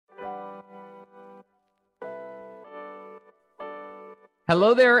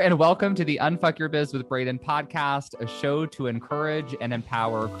Hello there, and welcome to the Unfuck Your Biz with Braden podcast, a show to encourage and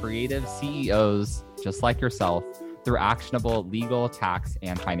empower creative CEOs just like yourself through actionable legal, tax,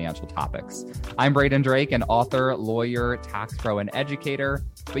 and financial topics. I'm Braden Drake, an author, lawyer, tax pro, and educator,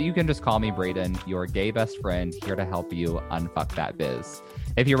 but you can just call me Braden, your gay best friend, here to help you unfuck that biz.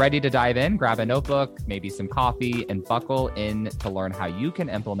 If you're ready to dive in, grab a notebook, maybe some coffee, and buckle in to learn how you can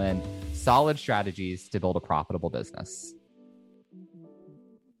implement solid strategies to build a profitable business.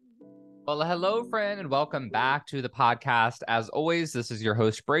 Well, hello, friend, and welcome back to the podcast. As always, this is your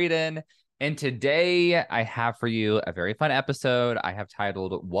host, Braden, and today I have for you a very fun episode I have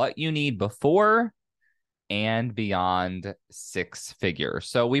titled What You Need Before and Beyond Six Figures.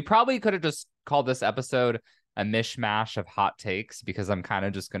 So we probably could have just called this episode a mishmash of hot takes because I'm kind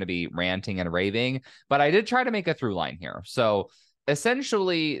of just going to be ranting and raving, but I did try to make a through line here. So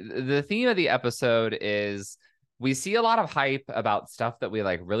essentially, the theme of the episode is we see a lot of hype about stuff that we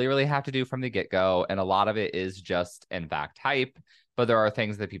really have to do from the get-go. And a lot of it is just, in fact, hype. But there are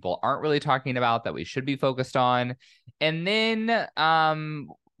things that people aren't really talking about that we should be focused on. And then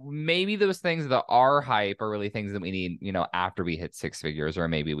maybe those things that are hype are really things that we need, after we hit six figures, or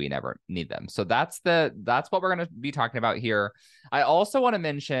maybe we never need them. So that's what we're going to be talking about here. I also want to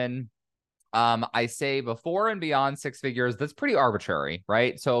mention, I say before and beyond six figures, that's pretty arbitrary,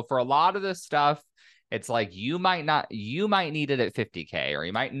 right? So for a lot of this stuff, it's like you might need it at 50K, or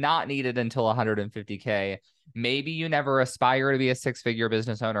you might not need it until 150K. Maybe you never aspire to be a six-figure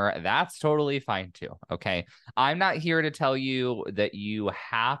business owner. That's totally fine too. Okay. I'm not here to tell you that you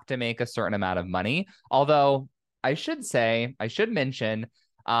have to make a certain amount of money. Although I should mention,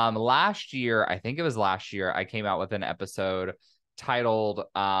 last year, I came out with an episode titled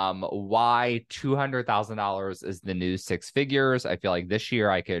why $200,000 is the new six figures. I feel like this year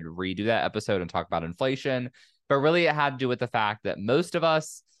I could redo that episode and talk about inflation, but really it had to do with the fact that most of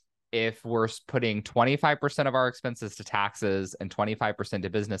us, if we're putting 25% of our expenses to taxes and 25% to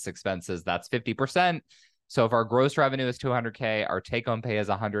business expenses, that's 50%. So if our gross revenue is 200K, our take-home pay is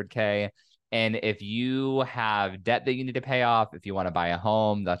 100K. And if you have debt that you need to pay off, if you want to buy a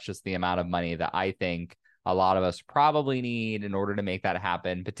home, that's just the amount of money that I think a lot of us probably need in order to make that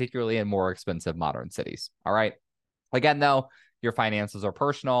happen, particularly in more expensive modern cities. All right. Again, though, your finances are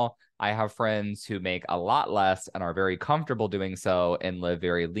personal. I have friends who make a lot less and are very comfortable doing so and live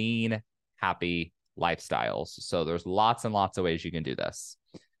very lean, happy lifestyles. So there's lots and lots of ways you can do this.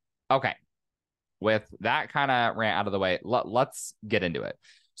 Okay. With that kind of rant out of the way, let's get into it.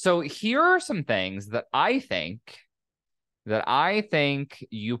 So here are some things that I think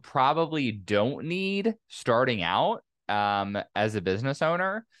you probably don't need starting out as a business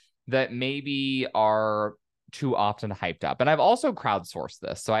owner that maybe are too often hyped up. And I've also crowdsourced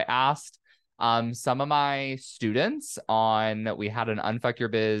this. So I asked some of my students we had an Unfuck Your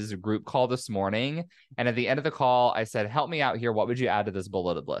Biz group call this morning. And at the end of the call, I said, help me out here. What would you add to this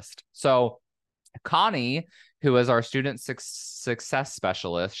bulleted list? So Connie, who is our student success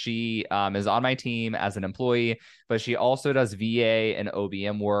specialist, she is on my team as an employee, but she also does VA and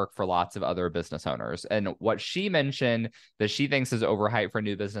OBM work for lots of other business owners. And what she mentioned that she thinks is overhyped for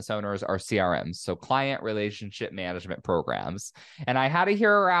new business owners are CRMs, so client relationship management programs. And I had to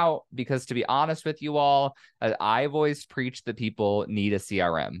hear her out because, to be honest with you all, I've always preached that people need a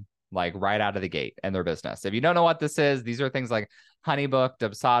CRM, like right out of the gate in their business. If you don't know what this is, these are things like Honeybook,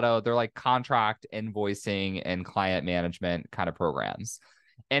 Dubsado. They're like contract invoicing and client management kind of programs.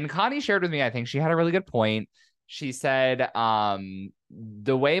 And Connie shared with me, I think she had a really good point. She said,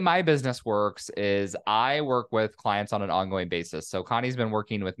 the way my business works is I work with clients on an ongoing basis. So Connie's been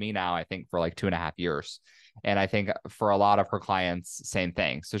working with me now, I think, for like 2.5 years. And I think for a lot of her clients, same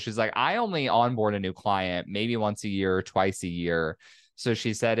thing. So she's like, I only onboard a new client maybe once a year, twice a year. So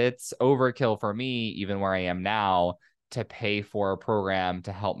she said, it's overkill for me, even where I am now, to pay for a program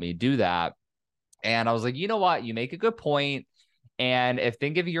to help me do that. And I was like, you know what? You make a good point. And if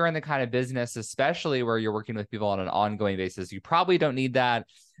you're in the kind of business, especially where you're working with people on an ongoing basis, you probably don't need that.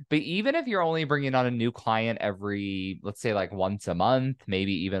 But even if you're only bringing on a new client every, let's say like once a month,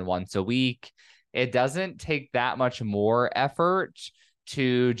 maybe even once a week, it doesn't take that much more effort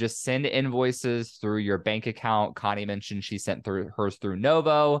to just send invoices through your bank account. Connie mentioned she sent hers through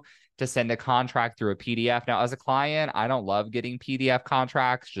Novo, to send a contract through a PDF. Now, as a client, I don't love getting PDF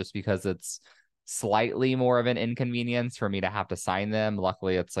contracts just because it's slightly more of an inconvenience for me to have to sign them.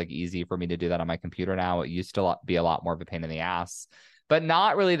 Luckily, it's like easy for me to do that on my computer now. It used to be a lot more of a pain in the ass, but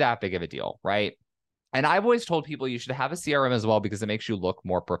not really that big of a deal, right? And I've always told people you should have a CRM as well because it makes you look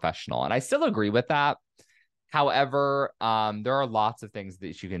more professional. And I still agree with that. However, there are lots of things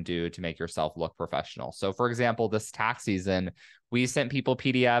that you can do to make yourself look professional. So for example, this tax season, we sent people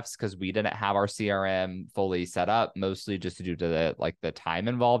PDFs because we didn't have our CRM fully set up, mostly just due to the time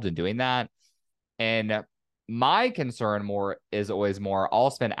involved in doing that. And my concern more is always more, I'll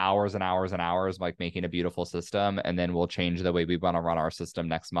spend hours and hours and hours like making a beautiful system, and then we'll change the way we want to run our system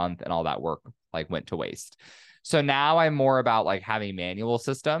next month, and all that work like went to waste. So now I'm more about like having manual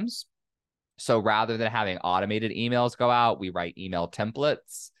systems. So rather than having automated emails go out, we write email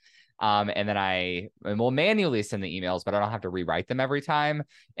templates. And we'll manually send the emails, but I don't have to rewrite them every time.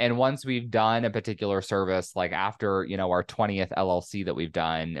 And once we've done a particular service, like after, our 20th LLC that we've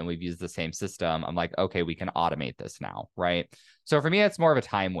done and we've used the same system, I'm like, okay, we can automate this now, right? So for me, it's more of a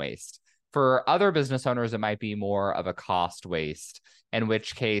time waste. For other business owners, it might be more of a cost waste, in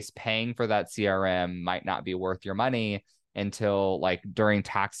which case paying for that CRM might not be worth your money until like during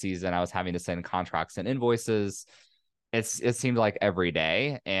tax season, I was having to send contracts and invoices. It seemed like every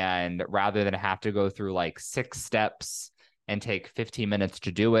day. And rather than have to go through like 6 steps and take 15 minutes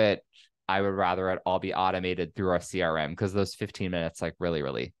to do it, I would rather it all be automated through our CRM, because those 15 minutes like really,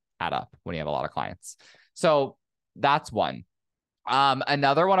 really add up when you have a lot of clients. So that's one.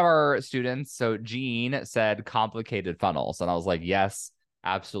 Another one of our students, so Jean, said complicated funnels. And I was like, yes,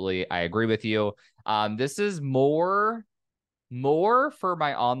 absolutely. I agree with you. This is more for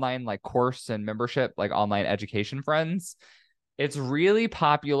my online like course and membership, like online education friends. It's really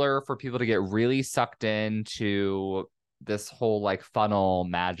popular for people to get really sucked into this whole like funnel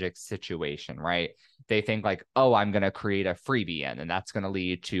magic situation, right? They think like, oh, I'm going to create a freebie and that's going to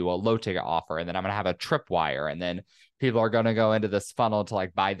lead to a low ticket offer. And then I'm going to have a tripwire. And then people are going to go into this funnel to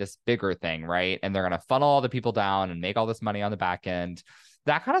like buy this bigger thing, right? And they're going to funnel all the people down and make all this money on the back end.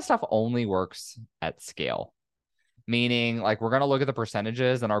 That kind of stuff only works at scale. Meaning like we're going to look at the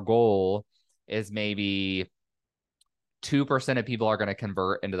percentages, and our goal is maybe 2% of people are going to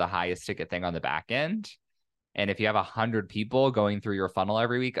convert into the highest ticket thing on the back end. And if you have 100 people going through your funnel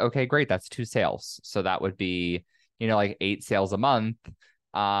every week, okay, great. That's 2 sales. So that would be, like 8 sales a month.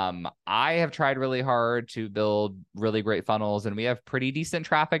 I have tried really hard to build really great funnels, and we have pretty decent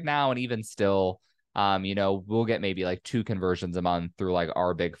traffic now. And even still, we'll get maybe like 2 conversions a month through like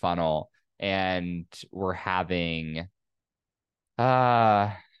our big funnel. And we're having,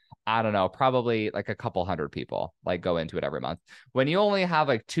 I don't know, probably like a couple hundred people like go into it every month. When you only have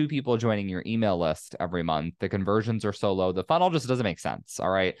like 2 people joining your email list every month, the conversions are so low, the funnel just doesn't make sense.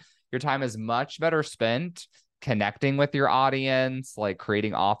 All right. Your time is much better spent connecting with your audience, like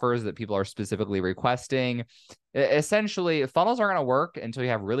creating offers that people are specifically requesting. Essentially, funnels are going to work until you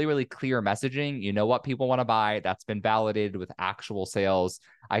have really, really clear messaging. You know what people want to buy. That's been validated with actual sales.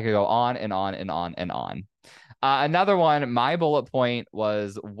 I could go on and on and on and on. Another one, my bullet point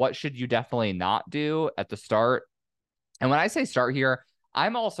was, what should you definitely not do at the start? And when I say start here,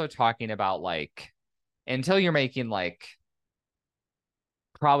 I'm also talking about like until you're making like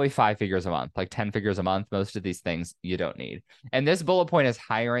probably 5 figures a month, like 10 figures a month. Most of these things you don't need. And this bullet point is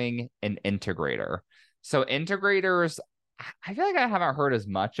hiring an integrator. So integrators, I feel like I haven't heard as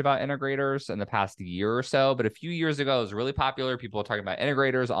much about integrators in the past year or so, but a few years ago, it was really popular. People were talking about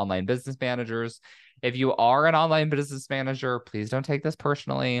integrators, online business managers. If you are an online business manager, please don't take this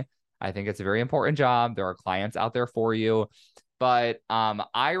personally. I think it's a very important job. There are clients out there for you. But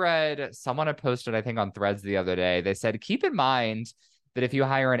I read someone had posted, I think on Threads the other day, they said, keep in mind that if you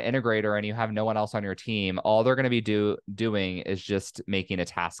hire an integrator and you have no one else on your team, all they're going to be doing is just making a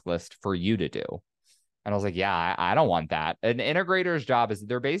task list for you to do. And I was like, yeah, I don't want that. An integrator's job is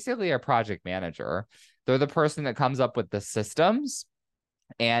they're basically a project manager. They're the person that comes up with the systems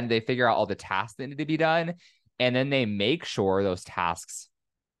and they figure out all the tasks that need to be done. And then they make sure those tasks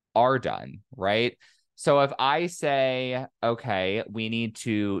are done, right? So if I say, okay, we need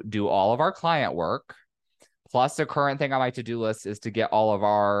to do all of our client work, plus the current thing on my to-do list is to get all of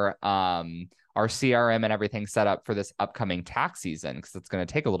our CRM and everything set up for this upcoming tax season, because it's going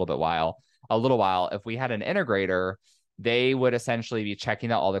to take a little while. If we had an integrator, they would essentially be checking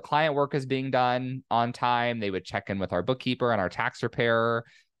that all the client work is being done on time. They would check in with our bookkeeper and our tax preparer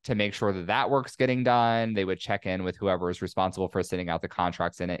to make sure that work's getting done. They would check in with whoever is responsible for sending out the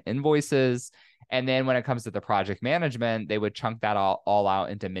contracts and invoices. And then when it comes to the project management, they would chunk that all out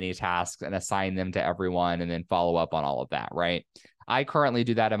into mini tasks and assign them to everyone and then follow up on all of that, right? I currently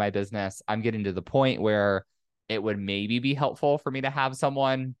do that in my business. I'm getting to the point where it would maybe be helpful for me to have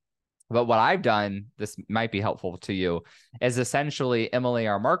someone. But what I've done, this might be helpful to you, is essentially Emily,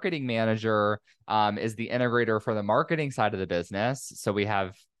 our marketing manager, is the integrator for the marketing side of the business. So we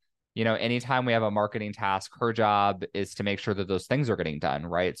have Anytime we have a marketing task, her job is to make sure that those things are getting done,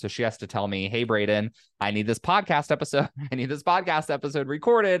 right? So she has to tell me, hey, Braden, I need this podcast episode. I need this podcast episode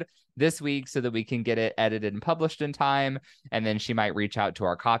recorded this week so that we can get it edited and published in time. And then she might reach out to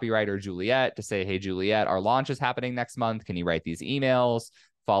our copywriter, Juliet, to say, hey, Juliet, our launch is happening next month. Can you write these emails,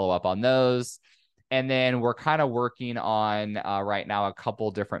 follow up on those? And then we're kind of working on right now a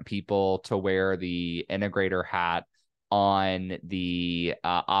couple different people to wear the integrator hat on the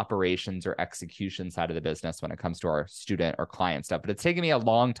operations or execution side of the business when it comes to our student or client stuff. But it's taken me a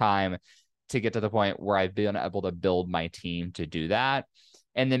long time to get to the point where I've been able to build my team to do that.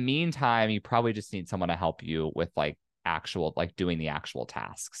 In the meantime, you probably just need someone to help you with doing the actual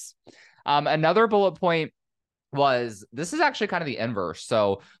tasks. Another bullet point this is actually kind of the inverse.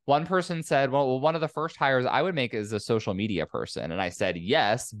 So one person said, well, one of the first hires I would make is a social media person. And I said,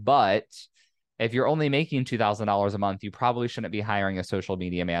 yes, but if you're only making $2,000 a month, you probably shouldn't be hiring a social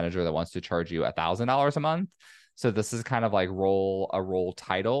media manager that wants to charge you $1,000 a month. So this is kind of like a role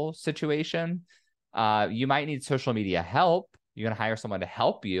title situation. You might need social media help. You're going to hire someone to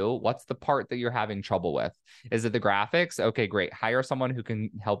help you. What's the part that you're having trouble with? Is it the graphics? Okay, great. Hire someone who can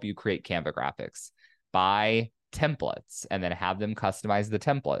help you create Canva graphics. Buy templates and then have them customize the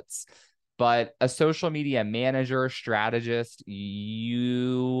templates. But a social media manager, strategist,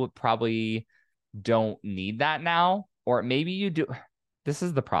 you probably don't need that now, or maybe you do. This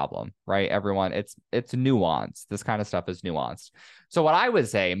is the problem, right? Everyone, it's nuanced. This kind of stuff is nuanced. So what I would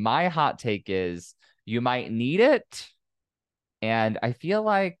say, my hot take is you might need it. And I feel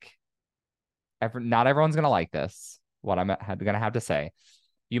like not everyone's going to like this, what I'm going to have to say.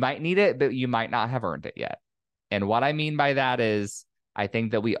 You might need it, but you might not have earned it yet. And what I mean by that is I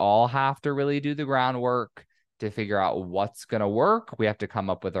think that we all have to really do the groundwork to figure out what's going to work. We have to come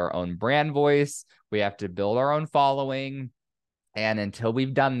up with our own brand voice. We have to build our own following. And until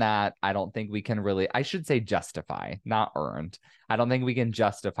we've done that, I don't think we can really, I should say justify, not earned. I don't think we can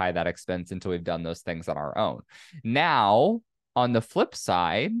justify that expense until we've done those things on our own. Now, on the flip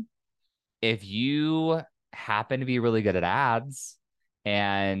side, if you happen to be really good at ads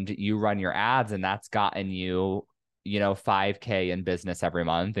and you run your ads and that's gotten you 5K in business every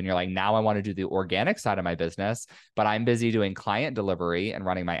month, and you're like, now I want to do the organic side of my business, but I'm busy doing client delivery and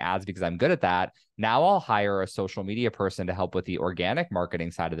running my ads because I'm good at that. Now I'll hire a social media person to help with the organic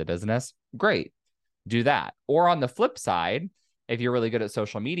marketing side of the business. Great. Do that. Or on the flip side, if you're really good at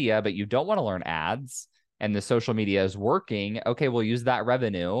social media, but you don't want to learn ads and the social media is working, okay, we'll use that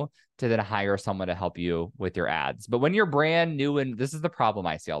revenue to then hire someone to help you with your ads. But when you're brand new, and this is the problem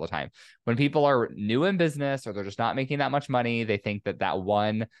I see all the time, when people are new in business or they're just not making that much money, they think that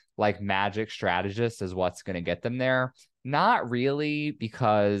one like magic strategist is what's going to get them there. Not really,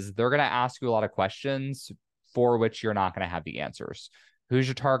 because they're going to ask you a lot of questions for which you're not going to have the answers. Who's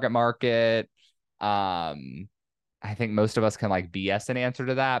your target market? I think most of us can like BS an answer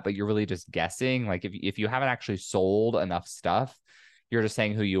to that, but you're really just guessing. Like if you haven't actually sold enough stuff, you're just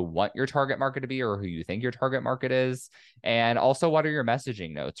saying who you want your target market to be or who you think your target market is. And also, what are your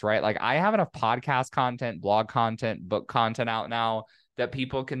messaging notes, right? Like I have enough podcast content, blog content, book content out now that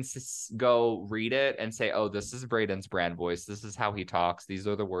people can go read it and say, oh, this is Braden's brand voice. This is how he talks. These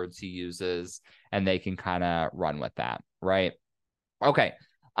are the words he uses. And they can kind of run with that, right? Okay.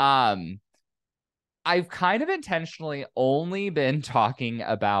 I've kind of intentionally only been talking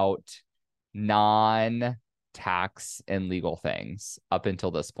about non-tax and legal things up until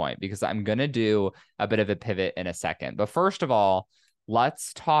this point, because I'm going to do a bit of a pivot in a second. But first of all,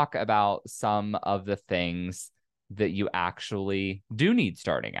 let's talk about some of the things that you actually do need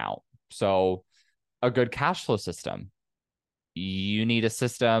starting out. So a good cash flow system. You need a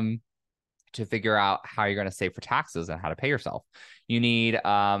system to figure out how you're going to save for taxes and how to pay yourself. You need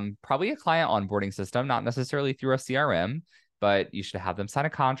probably a client onboarding system, not necessarily through a CRM, but you should have them sign a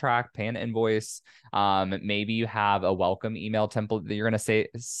contract, pay an invoice. Maybe you have a welcome email template that you're going to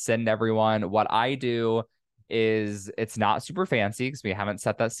send everyone. What I do is, it's not super fancy because we haven't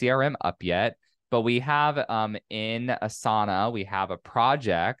set that CRM up yet, but we have in Asana, we have a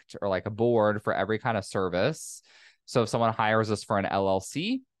project or like a board for every kind of service. So if someone hires us for an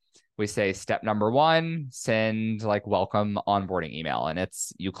LLC, we say step number 1, send like welcome onboarding email. And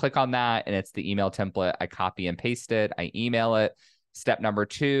you click on that and it's the email template. I copy and paste it. I email it. Step number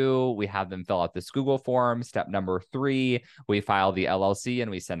 2, we have them fill out this Google form. Step number 3, we file the LLC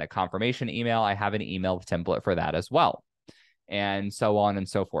and we send a confirmation email. I have an email template for that as well. And so on and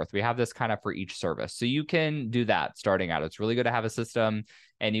so forth. We have this kind of for each service. So you can do that starting out. It's really good to have a system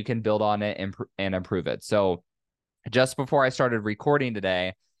and you can build on it and improve it. So just before I started recording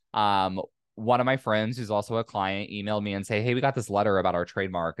today, one of my friends who's also a client emailed me and say, hey, we got this letter about our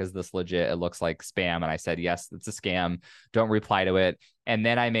trademark. Is this legit? It looks like spam. And I said, yes, it's a scam. Don't reply to it. And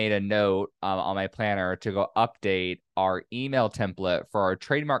then I made a note on my planner to go update our email template for our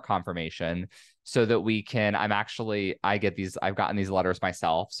trademark confirmation so that we can, I've gotten these letters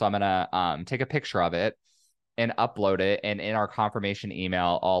myself. So I'm going to take a picture of it and upload it. And in our confirmation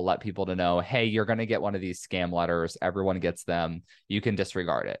email, I'll let people to know, hey, you're going to get one of these scam letters. Everyone gets them. You can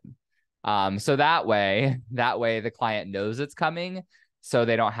disregard it. So that way the client knows it's coming. So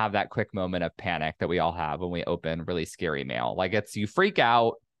they don't have that quick moment of panic that we all have when we open really scary mail. Like you freak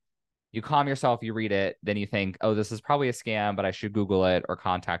out, you calm yourself, you read it, then you think, oh, this is probably a scam, but I should Google it or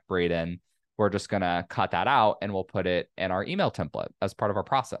contact Braden. We're just going to cut that out and we'll put it in our email template as part of our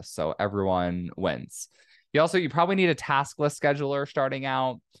process. So everyone wins. You probably need a task list scheduler starting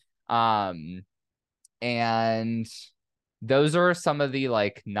out. And those are some of the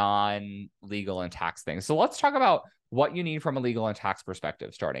like non-legal and tax things. So let's talk about what you need from a legal and tax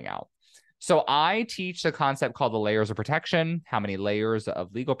perspective starting out. So I teach the concept called the layers of protection, how many layers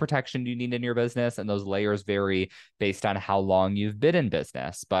of legal protection you need in your business. And those layers vary based on how long you've been in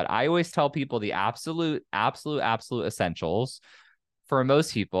business. But I always tell people the absolute essentials for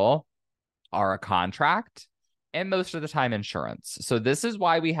most people are a contract and most of the time insurance. So this is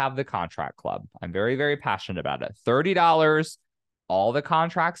why we have the contract club. I'm very, very passionate about it. $30, all the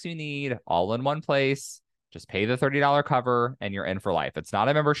contracts you need, all in one place. Just pay the $30 cover and you're in for life. It's not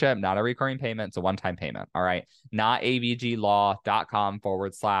a membership, not a recurring payment. It's a one-time payment. All right. Not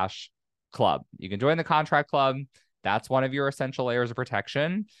avglaw.com/club. You can join the contract club. That's one of your essential layers of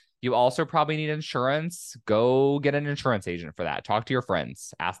protection. You also probably need insurance. Go get an insurance agent for that. Talk to your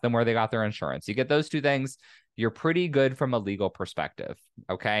friends. Ask them where they got their insurance. You get those two things, you're pretty good from a legal perspective.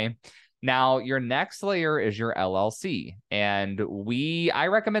 Okay. Now, your next layer is your LLC. And I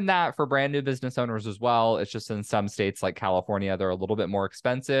recommend that for brand new business owners as well. It's just in some states like California, they're a little bit more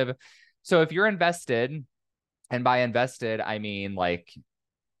expensive. So if you're invested, and by invested, I mean like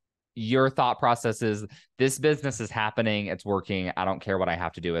your thought process is this business is happening, it's working, I don't care what I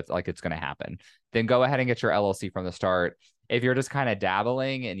have to do, it's going to happen, then go ahead and get your LLC from the start. If you're just kind of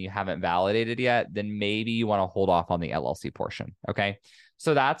dabbling and you haven't validated yet, then maybe you want to hold off on the LLC portion. Okay.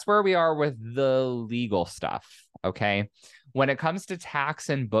 So that's where we are with the legal stuff. Okay. When it comes to tax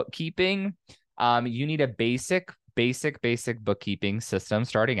and bookkeeping, you need a basic bookkeeping system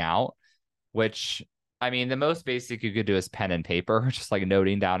starting out, which, I mean, the most basic you could do is pen and paper, just like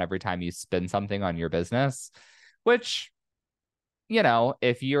noting down every time you spend something on your business, which, you know,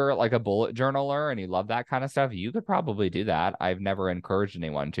 if you're like a bullet journaler and you love that kind of stuff, you could probably do that. I've never encouraged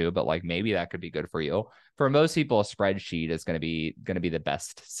anyone to, but like maybe that could be good for you. For most people, a spreadsheet is going to be the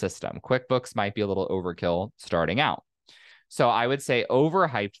best system. QuickBooks might be a little overkill starting out. So I would say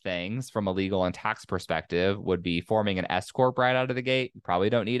overhyped things from a legal and tax perspective would be forming an S corp right out of the gate. You probably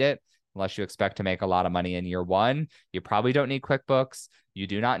don't need it unless you expect to make a lot of money in year one. You probably don't need QuickBooks. You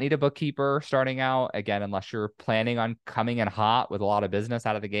do not need a bookkeeper starting out. Again, unless you're planning on coming in hot with a lot of business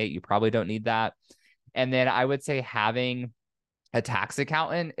out of the gate, you probably don't need that. And then I would say having a tax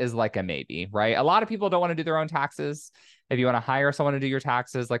accountant is like a maybe, right? A lot of people don't want to do their own taxes. If you want to hire someone to do your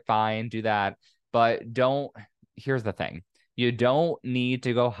taxes, like fine, do that. But here's the thing. You don't need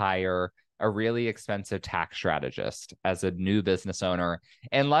to go hire a really expensive tax strategist as a new business owner,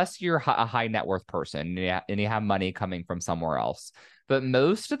 unless you're a high net worth person and you have money coming from somewhere else. But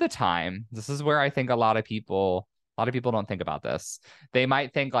most of the time, this is where I think a lot of people don't think about this. They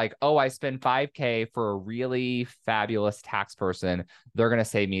might think like, oh, I spend $5,000 for a really fabulous tax person, they're going to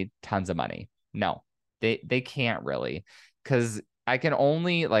save me tons of money. No, they can't really, because I can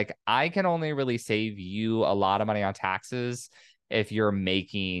only really save you a lot of money on taxes if you're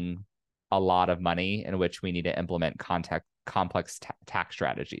making a lot of money, in which we need to implement complex tax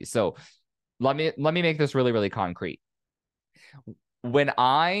strategies. So let me make this really, really concrete. Before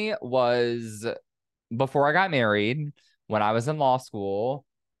I got married, when I was in law school,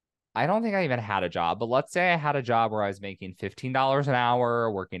 I don't think I even had a job, but let's say I had a job where I was making $15 an hour,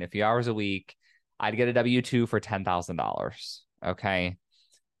 working a few hours a week. I'd get a W-2 for $10,000. Okay.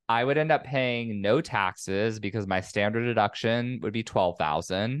 I would end up paying no taxes because my standard deduction would be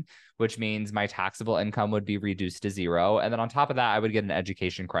 $12,000, which means my taxable income would be reduced to zero. And then on top of that, I would get an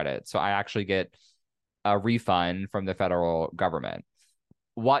education credit. So I actually get a refund from the federal government.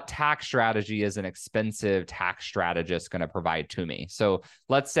 What tax strategy is an expensive tax strategist going to provide to me? So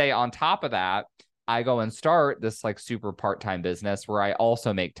let's say on top of that, I go and start this like super part-time business where I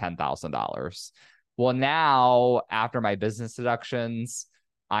also make $10,000. Well, now after my business deductions,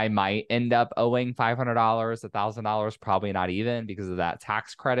 I might end up owing $500, $1,000, probably not even because of that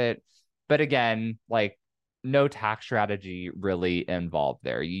tax credit. But again, like no tax strategy really involved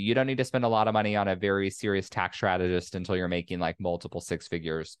there. You don't need to spend a lot of money on a very serious tax strategist until you're making like multiple six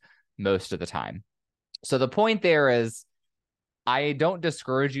figures most of the time. So the point there is, I don't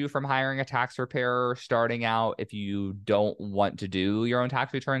discourage you from hiring a tax preparer starting out if you don't want to do your own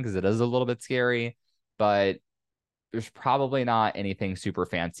tax return, because it is a little bit scary, but there's probably not anything super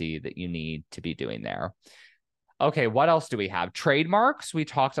fancy that you need to be doing there. Okay, what else do we have? Trademarks, we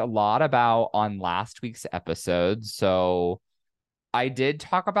talked a lot about on last week's episode. So I did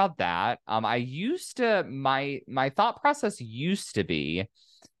talk about that. I used to, my thought process used to be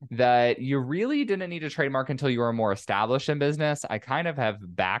that you really didn't need a trademark until you were more established in business. I kind of have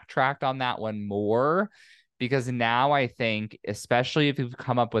backtracked on that one more, because now I think, especially if you've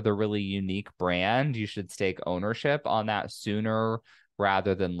come up with a really unique brand, you should stake ownership on that sooner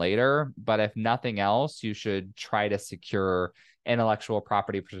rather than later. But if nothing else, you should try to secure intellectual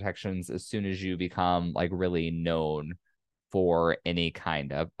property protections as soon as you become like really known for any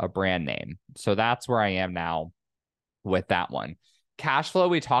kind of a brand name. So that's where I am now with that one. Cash flow,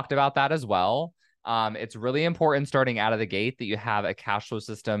 we talked about that as well. It's really important starting out of the gate that you have a cash flow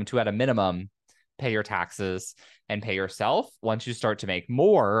system to, at a minimum, pay your taxes and pay yourself. Once you start to make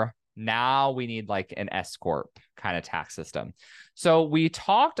more, now we need like an S corp kind of tax system. So we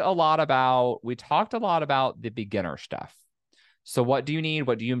talked a lot about the beginner stuff. So what do you need?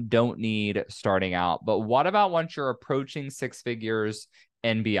 What do you don't need starting out? But what about once you're approaching six figures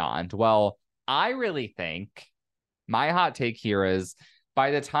and beyond? Well, I really think my hot take here is,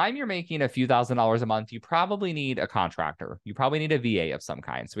 by the time you're making a few $1,000s a month, you probably need a contractor. You probably need a VA of some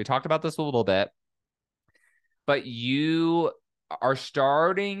kind. So we talked about this a little bit, but you are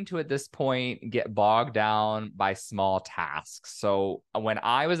starting to, at this point, get bogged down by small tasks. So when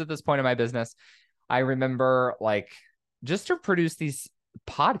I was at this point in my business, I remember like, just to produce these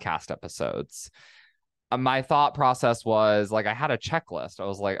podcast episodes, my thought process was like, I had a checklist. I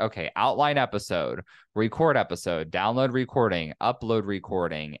was like, okay, outline episode, record episode, download recording, upload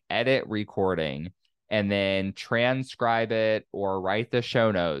recording, edit recording, and then transcribe it or write the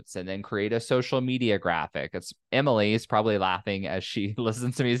show notes, and then create a social media graphic. It's Emily's probably laughing as she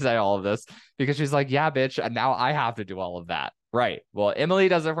listens to me say all of this, because she's like, yeah, bitch, and now I have to do all of that. Right. Well, Emily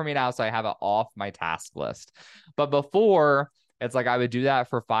does it for me now, so I have it off my task list. But before, it's like I would do that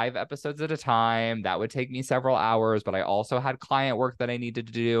for 5 episodes at a time. That would take me several hours, but I also had client work that I needed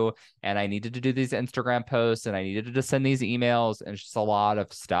to do, and I needed to do these Instagram posts, and I needed to send these emails, and it's just a lot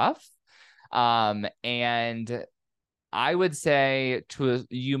of stuff. And I would say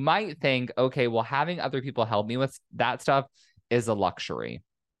you might think, okay, well, having other people help me with that stuff is a luxury.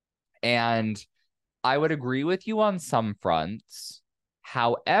 And I would agree with you on some fronts.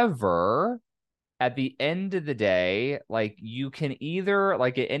 However, at the end of the day, like, you can either,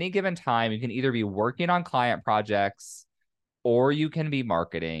 like, at any given time, you can either be working on client projects or you can be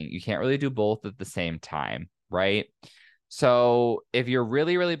marketing. You can't really do both at the same time, right? So if you're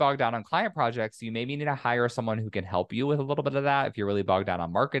really, really bogged down on client projects, you maybe need to hire someone who can help you with a little bit of that. If you're really bogged down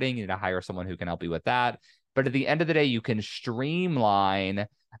on marketing, you need to hire someone who can help you with that. But at the end of the day, you can streamline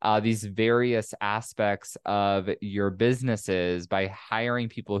these various aspects of your businesses by hiring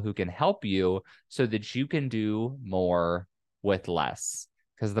people who can help you so that you can do more with less.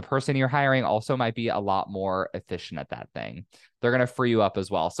 Because the person you're hiring also might be a lot more efficient at that thing. They're going to free you up as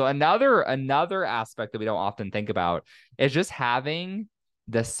well. So another aspect that we don't often think about is just having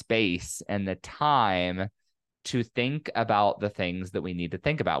the space and the time to think about the things that we need to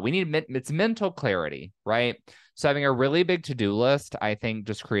think about. It's mental clarity, right? So having a really big to-do list, I think,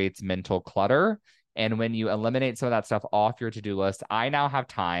 just creates mental clutter. And when you eliminate some of that stuff off your to-do list, I now have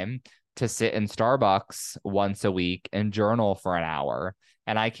time to sit in Starbucks once a week and journal for an hour.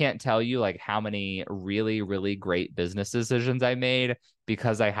 And I can't tell you like how many really, really great business decisions I made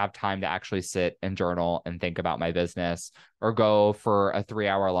because I have time to actually sit and journal and think about my business, or go for a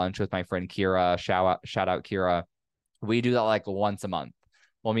 3-hour lunch with my friend Kira. Shout out Kira. We do that like once a month.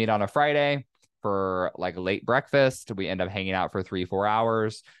 We'll meet on a Friday for like a late breakfast. We end up hanging out for 3-4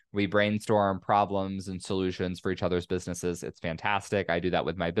 hours. We brainstorm problems and solutions for each other's businesses. It's fantastic. I do that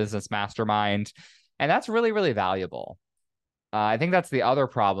with my business mastermind. And that's really, really valuable. I think that's the other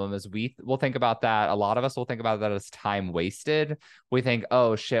problem, is we will think about that. A lot of us will think about that as time wasted. We think,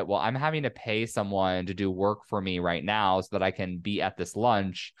 oh shit, well, I'm having to pay someone to do work for me right now so that I can be at this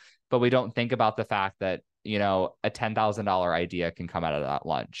lunch. But we don't think about the fact that, you know, a $10,000 idea can come out of that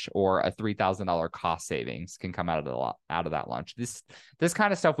lunch, or a $3,000 cost savings can come out of that lunch. This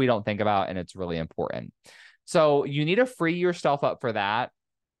kind of stuff we don't think about, and it's really important. So you need to free yourself up for that.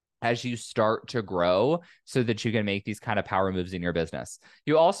 as you start to grow so that you can make these kind of power moves in your business.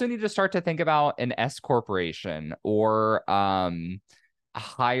 You also need to start to think about an S corporation or a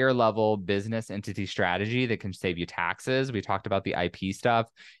higher level business entity strategy that can save you taxes. We talked about the IP stuff.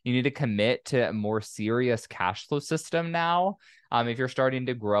 You need to commit to a more serious cash flow system now. If you're starting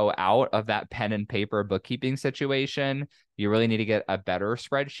to grow out of that pen and paper bookkeeping situation, you really need to get a better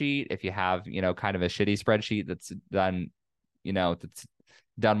spreadsheet. If you have, kind of a shitty spreadsheet that's done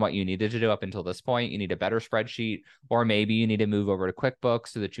what you needed to do up until this point, you need a better spreadsheet, or maybe you need to move over to QuickBooks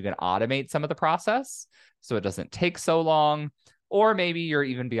so that you can automate some of the process so it doesn't take so long. Or maybe you're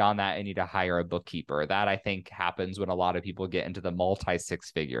even beyond that and need to hire a bookkeeper. That, I think, happens when a lot of people get into the multi-six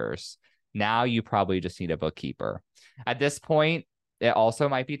figures. Now you probably just need a bookkeeper. At this point, it also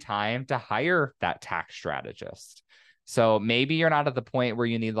might be time to hire that tax strategist. So maybe you're not at the point where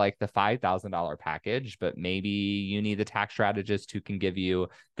you need like the $5,000 package, but maybe you need the tax strategist who can give you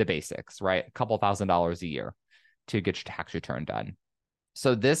the basics, right? A couple $1,000s a year to get your tax return done.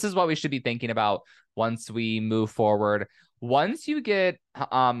 So this is what we should be thinking about once we move forward. Once you get,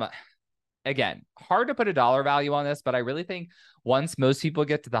 again, hard to put a dollar value on this, but I really think once most people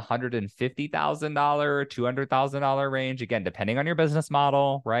get to the $150,000, $200,000 range, again, depending on your business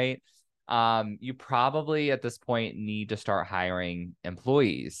model, right? You probably at this point need to start hiring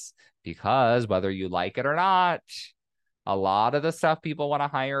employees, because whether you like it or not, a lot of the stuff people want to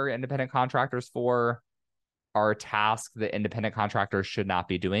hire independent contractors for are tasks that independent contractors should not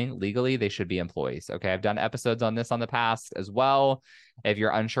be doing. Legally, they should be employees. Okay, I've done episodes on this on the past as well. If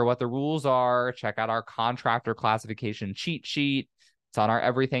you're unsure what the rules are, check out our contractor classification cheat sheet. It's on our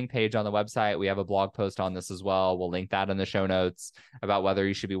everything page on the website. We have a blog post on this as well. We'll link that in the show notes about whether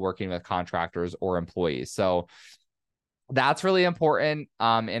you should be working with contractors or employees. So that's really important.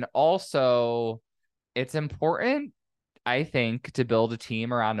 And also, it's important, I think, to build a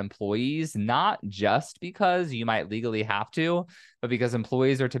team around employees, not just because you might legally have to, but because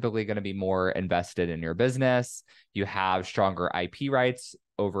employees are typically going to be more invested in your business. You have stronger IP rights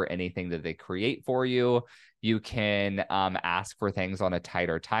over anything that they create for you. You can ask for things on a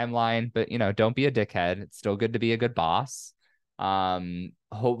tighter timeline, but, don't be a dickhead. It's still good to be a good boss.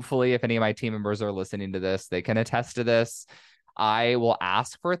 Hopefully, if any of my team members are listening to this, they can attest to this. I will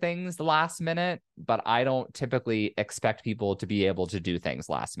ask for things the last minute, but I don't typically expect people to be able to do things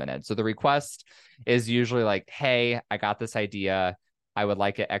last minute. So the request is usually like, hey, I got this idea. I would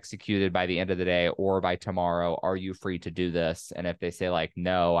like it executed by the end of the day or by tomorrow. Are you free to do this? And if they say like,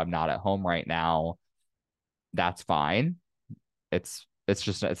 no, I'm not at home right now, that's fine. It's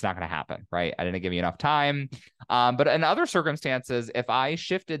not going to happen, right? I didn't give you enough time. But in other circumstances, if I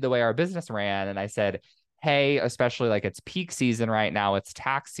shifted the way our business ran and I said, hey, especially like it's peak season right now, it's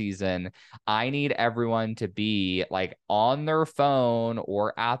tax season, I need everyone to be like on their phone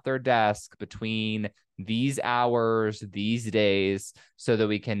or at their desk between these hours, these days, so that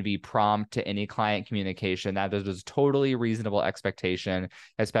we can be prompt to any client communication. That is a totally reasonable expectation,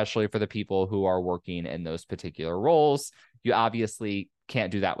 especially for the people who are working in those particular roles. You obviously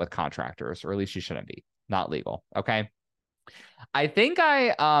can't do that with contractors, or at least you shouldn't be. Not legal. Okay. I think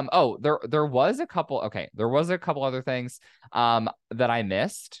there was a couple. Okay, there was a couple other things that I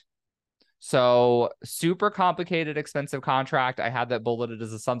missed. So super complicated, expensive contract. I had that bulleted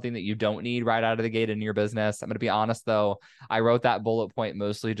as something that you don't need right out of the gate in your business. I'm going to be honest, though. I wrote that bullet point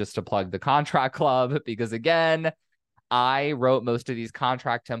mostly just to plug the contract club, because again, I wrote most of these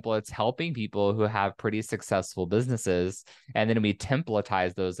contract templates helping people who have pretty successful businesses, and then we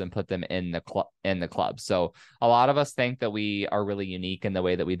templatize those and put them in the club. So a lot of us think that we are really unique in the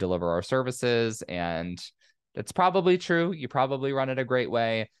way that we deliver our services, and that's probably true. You probably run it a great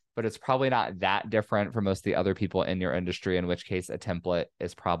way, but it's probably not that different from most of the other people in your industry, in which case a template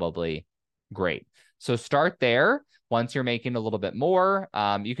is probably great. So start there. Once you're making a little bit more,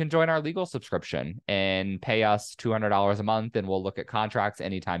 you can join our legal subscription and pay us $200 a month, and we'll look at contracts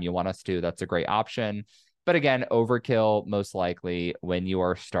anytime you want us to. That's a great option. But again, overkill most likely when you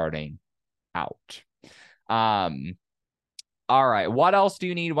are starting out. All right. What else do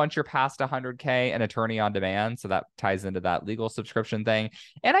you need once you're past 100K? An attorney on demand. So that ties into that legal subscription thing.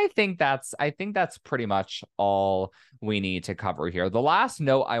 And I think that's pretty much all we need to cover here. The last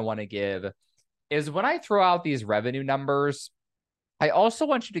note I want to give is when I throw out these revenue numbers, I also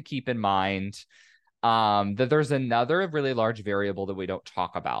want you to keep in mind that there's another really large variable that we don't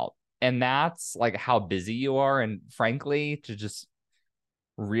talk about. And that's like how busy you are. And frankly, to just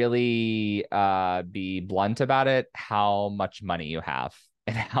really be blunt about it, how much money you have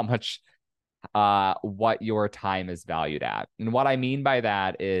and how much what your time is valued at. And what I mean by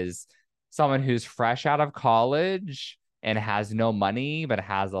that is someone who's fresh out of college and has no money, but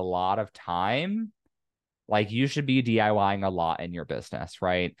has a lot of time, like you should be DIYing a lot in your business,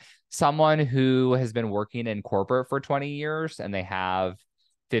 right? Someone who has been working in corporate for 20 years and they have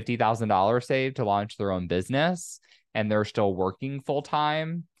 $50,000 saved to launch their own business and they're still working full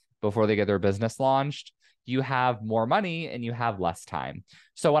time before they get their business launched, you have more money and you have less time.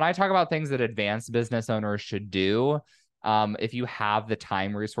 So when I talk about things that advanced business owners should do, if you have the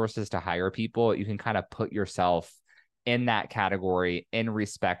time resources to hire people, you can kind of put yourself in that category in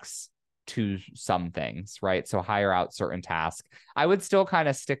respects to some things, right? So hire out certain tasks. I would still kind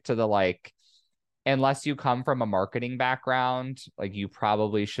of stick to the like, unless you come from a marketing background, like you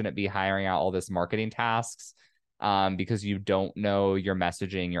probably shouldn't be hiring out all this marketing tasks because you don't know your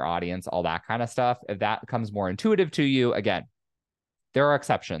messaging, your audience, all that kind of stuff. If that comes more intuitive to you, again, there are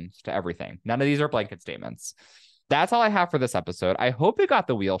exceptions to everything. None of these are blanket statements. That's all I have for this episode. I hope it got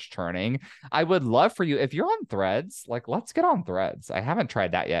the wheels turning. I would love for you, if you're on Threads, like let's get on Threads. I haven't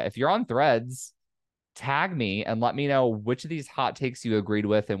tried that yet. If you're on Threads, tag me and let me know which of these hot takes you agreed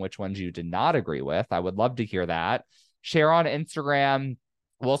with and which ones you did not agree with. I would love to hear that. Share on Instagram.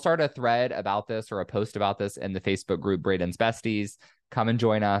 We'll start a thread about this or a post about this in the Facebook group, Braden's Besties. Come and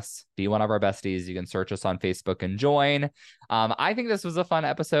join us. Be one of our besties. You can search us on Facebook and join. I think this was a fun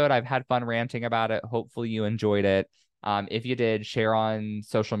episode. I've had fun ranting about it. Hopefully you enjoyed it. If you did, share on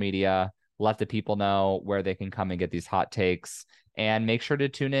social media. Let the people know where they can come and get these hot takes. And make sure to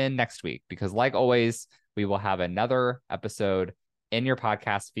tune in next week because, like always, we will have another episode in your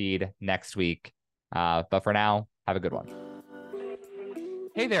podcast feed next week. But for now, have a good one.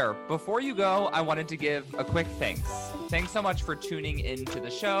 Hey there, before you go, I wanted to give a quick thanks. Thanks so much for tuning into the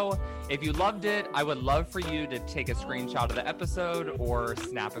show. If you loved it, I would love for you to take a screenshot of the episode or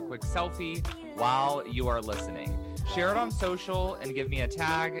snap a quick selfie while you are listening. Share it on social and give me a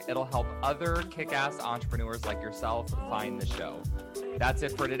tag. It'll help other kick-ass entrepreneurs like yourself find the show. That's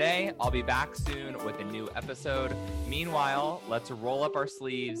it for today. I'll be back soon with a new episode. Meanwhile, let's roll up our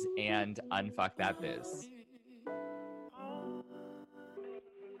sleeves and unfuck that biz.